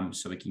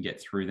 so we can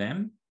get through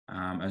them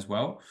as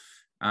well.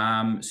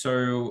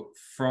 So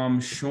from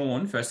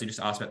Sean, firstly, just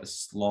asked about the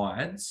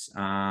slides.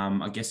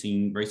 I'm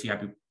guessing, Reece, you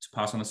happy to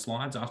pass on the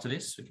slides after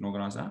this? We can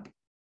organise that.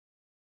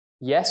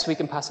 Yes, we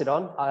can pass it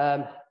on.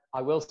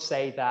 I will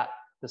say that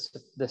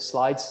the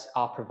slides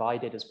are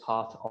provided as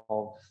part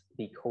of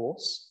the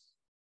course.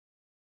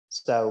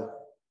 So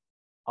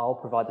I'll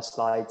provide the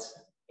slides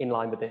in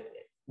line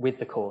with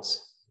the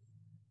course.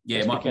 Yeah,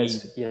 just it might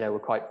because, be... we're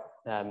quite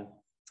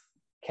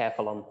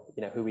careful on,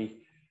 who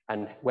we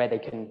and where they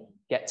can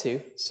get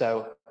to.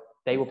 So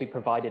they will be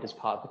provided as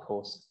part of the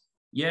course.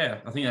 Yeah,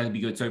 I think that'd be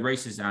good. So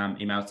Reece's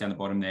email's down the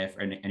bottom there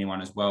for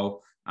anyone as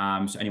well.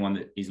 So anyone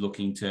that is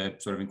looking to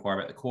sort of inquire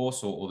about the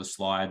course or the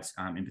slides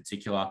in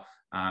particular,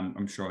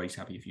 I'm sure he's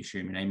happy if you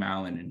shoot him an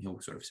email and he'll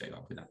sort of set you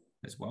up with that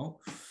as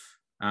well.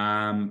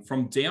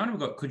 From Dion, we've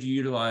got, could you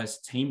utilize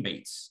team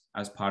beats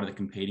as part of the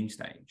competing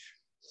stage?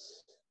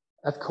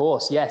 Of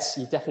course, yes,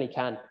 you definitely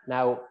can.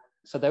 Now,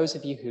 for those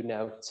of you who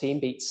know, Team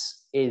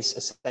Beats is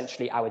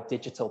essentially our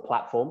digital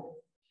platform.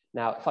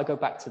 Now, if I go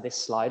back to this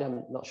slide,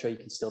 I'm not sure you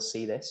can still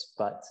see this,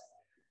 but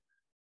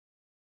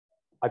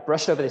I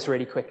brushed over this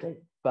really quickly.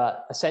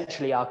 But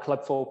essentially, our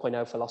Club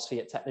 4.0 philosophy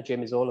at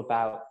Technogym is all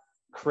about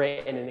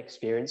creating an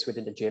experience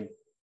within the gym.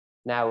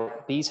 Now,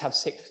 these have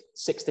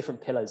six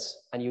different pillars,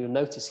 and you'll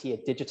notice here,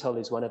 digital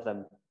is one of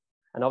them.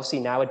 And obviously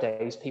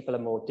nowadays, people are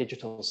more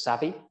digital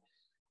savvy.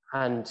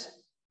 And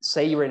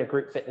say you're in a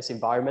group fitness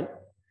environment,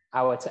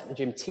 our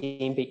Technogym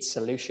Team Beats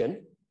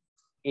solution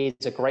is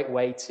a great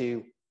way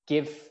to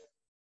give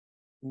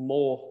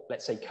more,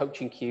 let's say,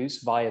 coaching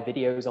cues via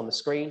videos on the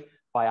screen,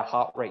 via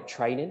heart rate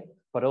training,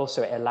 but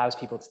also it allows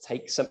people to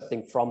take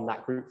something from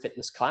that group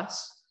fitness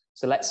class.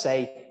 So let's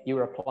say you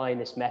were applying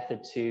this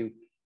method to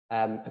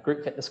a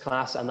group fitness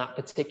class, and that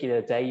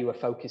particular day you were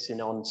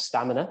focusing on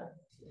stamina.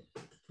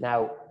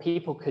 Now,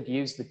 people could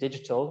use the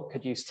digital,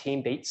 could use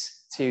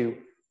TeamBeats to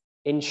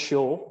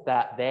ensure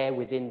that they're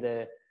within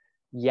the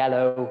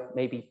yellow,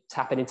 maybe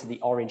tapping into the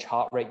orange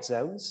heart rate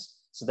zones.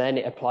 So then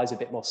it applies a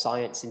bit more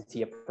science into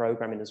your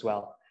programming as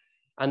well.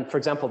 And for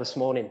example, this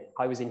morning,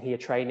 I was in here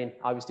training,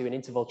 I was doing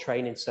interval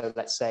training. So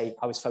let's say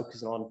I was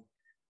focusing on,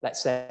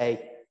 let's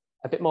say,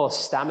 a bit more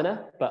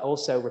stamina, but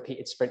also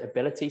repeated sprint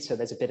ability. So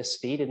there's a bit of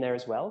speed in there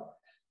as well.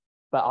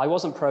 But I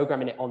wasn't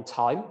programming it on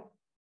time.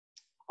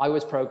 I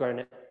was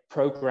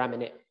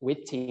programming it with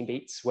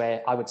TeamBeats,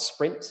 where I would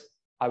sprint,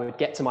 I would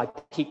get to my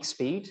peak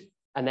speed,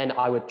 and then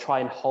I would try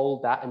and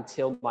hold that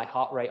until my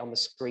heart rate on the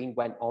screen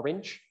went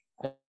orange.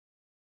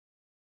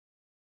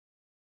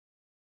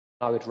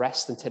 I would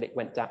rest until it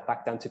went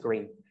back down to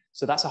green.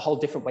 So that's a whole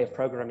different way of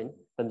programming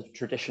than the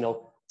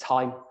traditional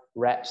time,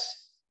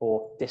 reps,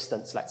 or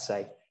distance, let's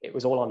say. It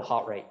was all on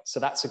heart rate. So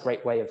that's a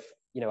great way of,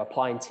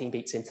 applying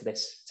TeamBeats into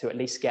this to at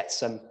least get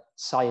some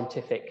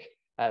scientific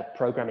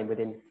programming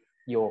within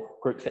your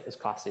group fitness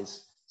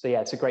classes. So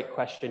yeah, it's a great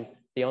question,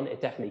 Dion.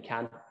 It definitely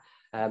can.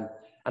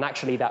 And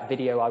actually that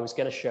video I was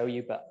going to show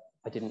you, but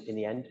I didn't in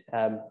the end.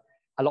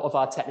 A lot of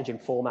our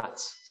Technogym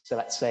formats, so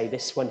let's say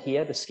this one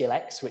here, the Skill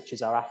X, which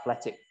is our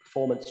athletic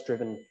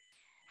performance-driven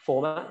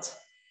format,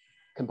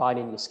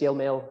 combining your skill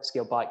mill,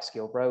 skill bike,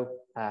 skill row,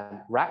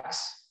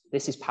 racks.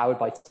 This is powered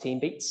by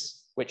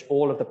TeamBeats, which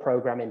all of the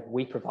programming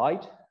we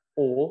provide,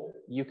 or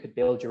you could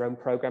build your own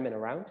programming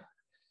around.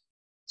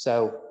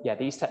 So yeah,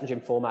 these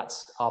Technogym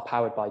formats are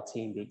powered by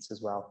TeamBeats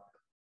as well.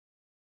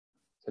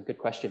 So good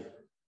question.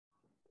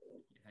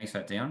 Thanks for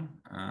that, Dion.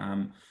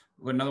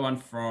 We've got another one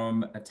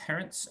from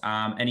Terence.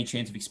 Any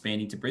chance of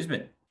expanding to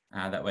Brisbane?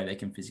 That way they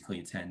can physically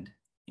attend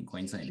in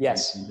Queensland.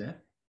 Yes.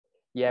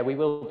 Yeah, we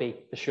will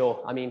be for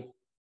sure. I mean,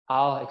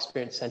 our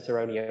experience centre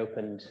only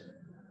opened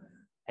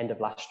end of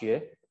last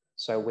year.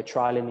 So we're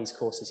trialing these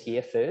courses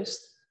here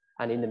first.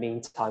 And in the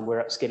meantime,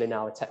 we're upskilling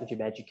our Technogym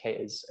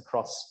educators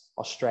across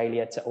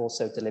Australia to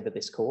also deliver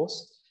this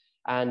course.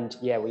 And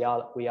yeah, we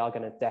are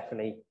going to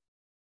definitely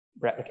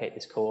replicate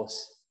this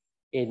course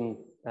in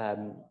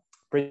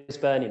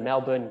Brisbane, in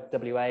Melbourne,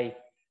 WA,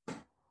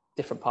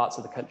 different parts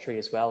of the country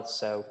as well.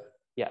 So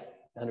yeah,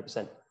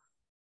 100%.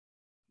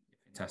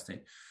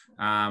 Fantastic. We've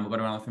got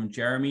another from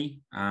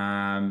Jeremy,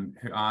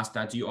 who asked,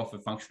 do you offer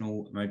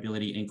functional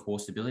mobility and core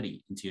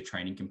stability into your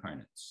training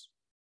components?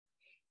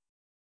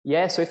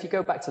 Yeah, so if you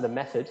go back to the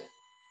method,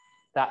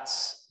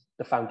 that's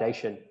the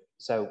foundation.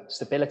 So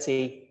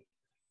stability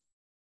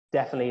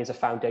definitely is a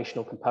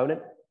foundational component.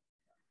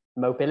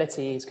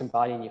 Mobility is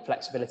combining your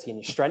flexibility and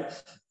your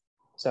strength.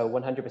 So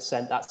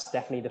 100%, that's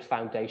definitely the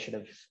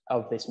foundation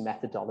of this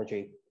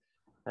methodology.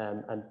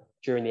 And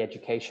during the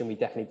education, we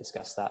definitely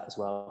discussed that as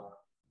well.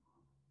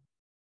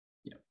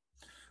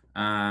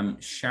 Yeah.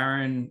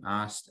 Sharon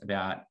asked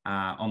about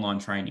online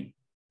training.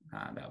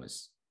 I'm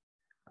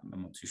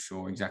not too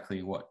sure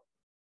exactly what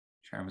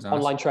Sharon was asking.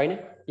 Online training?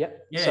 Yeah.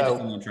 Yeah, so,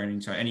 just online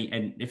training. So and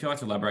if you'd like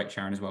to elaborate,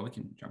 Sharon, as well, we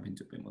can jump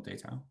into a bit more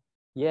detail.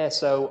 Yeah,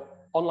 so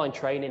online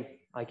training,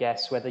 I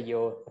guess, whether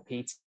you're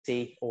a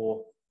PT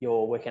or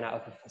you're working out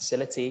of a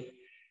facility,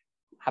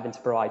 having to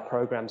provide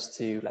programs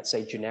to, let's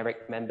say,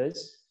 generic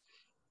members.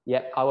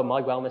 Yeah, our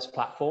My Wellness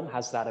platform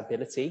has that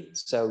ability.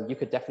 So you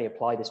could definitely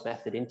apply this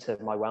method into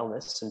My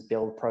Wellness and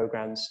build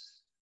programs.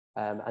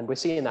 And we're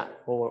seeing that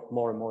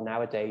more and more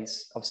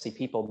nowadays. Obviously,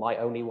 people might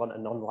only want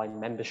an online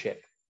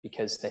membership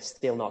because they're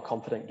still not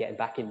confident getting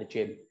back in the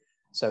gym.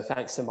 So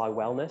thanks to My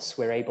Wellness,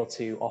 we're able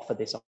to offer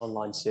this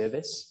online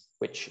service,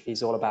 which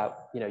is all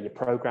about, your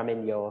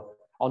programming, your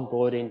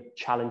onboarding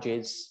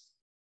challenges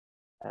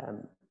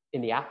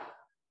in the app.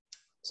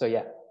 So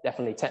yeah,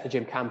 definitely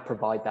Technogym can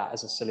provide that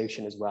as a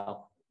solution as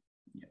well.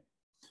 Yeah.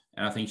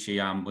 And I think she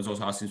was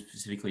also asking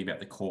specifically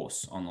about the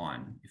course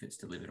online, if it's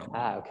delivered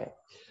online. Okay.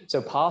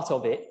 So part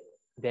of it,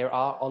 there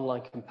are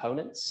online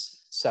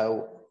components.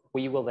 So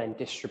we will then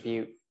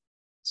distribute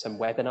some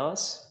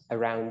webinars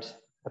around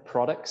the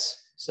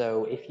products.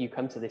 So if you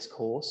come to this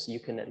course, you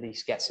can at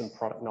least get some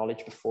product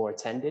knowledge before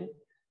attending,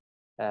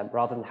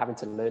 rather than having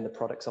to learn the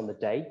products on the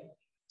day.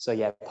 So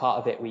yeah, part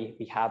of it,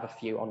 we have a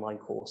few online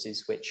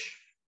courses which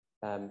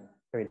are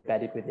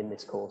embedded within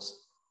this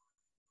course.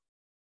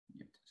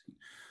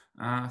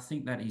 I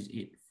think that is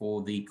it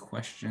for the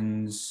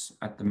questions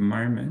at the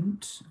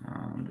moment.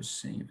 I'm just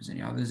seeing if there's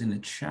any others in the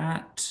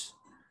chat.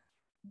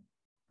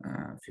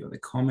 A few other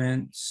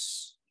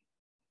comments.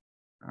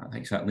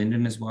 Thanks for that,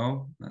 Lyndon, as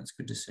well. That's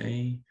good to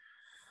see.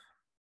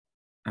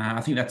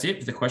 I think that's it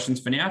for the questions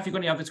for now. If you've got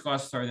any others,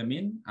 guys, throw them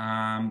in.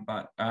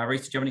 But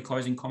Reece, did you have any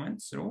closing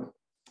comments at all?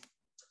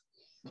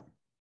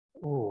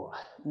 Oh,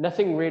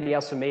 nothing really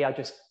else for me.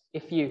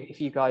 If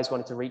you guys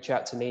wanted to reach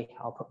out to me,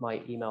 I'll put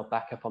my email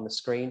back up on the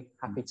screen.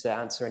 Happy to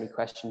answer any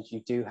questions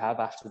you do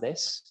have after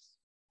this.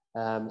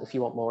 If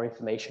you want more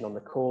information on the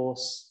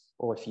course,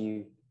 or if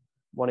you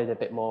wanted a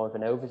bit more of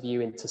an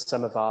overview into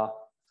some of our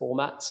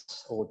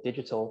formats or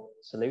digital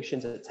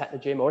solutions at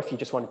Technogym, or if you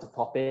just wanted to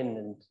pop in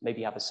and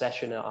maybe have a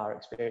session at our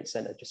experience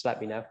center, just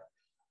let me know.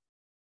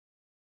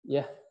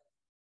 Yeah.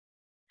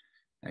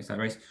 Thanks for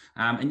that, Reece.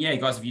 And yeah,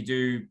 guys, if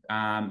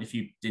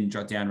you didn't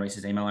jot down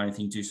Reece's email or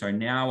anything, do so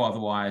now.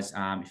 Otherwise,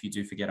 if you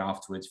do forget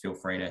afterwards, feel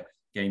free to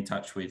get in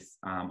touch with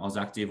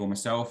Ozactive or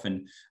myself,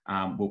 and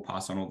we'll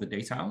pass on all the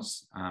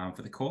details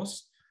for the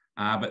course.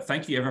 But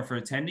thank you everyone for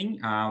attending.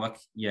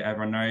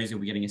 Everyone knows you'll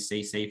be getting a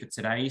CC for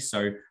today,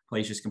 so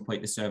please just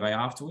complete the survey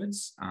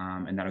afterwards,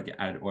 and that'll get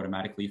added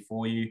automatically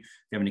for you. If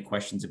you have any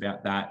questions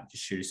about that,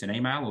 just shoot us an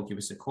email or give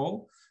us a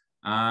call.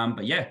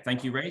 But yeah,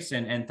 thank you, Reece,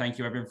 and thank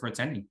you everyone for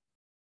attending.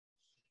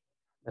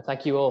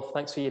 Thank you all.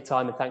 Thanks for your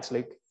time, and thanks,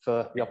 Luke,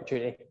 for the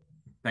opportunity.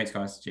 Thanks,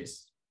 guys.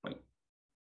 Cheers.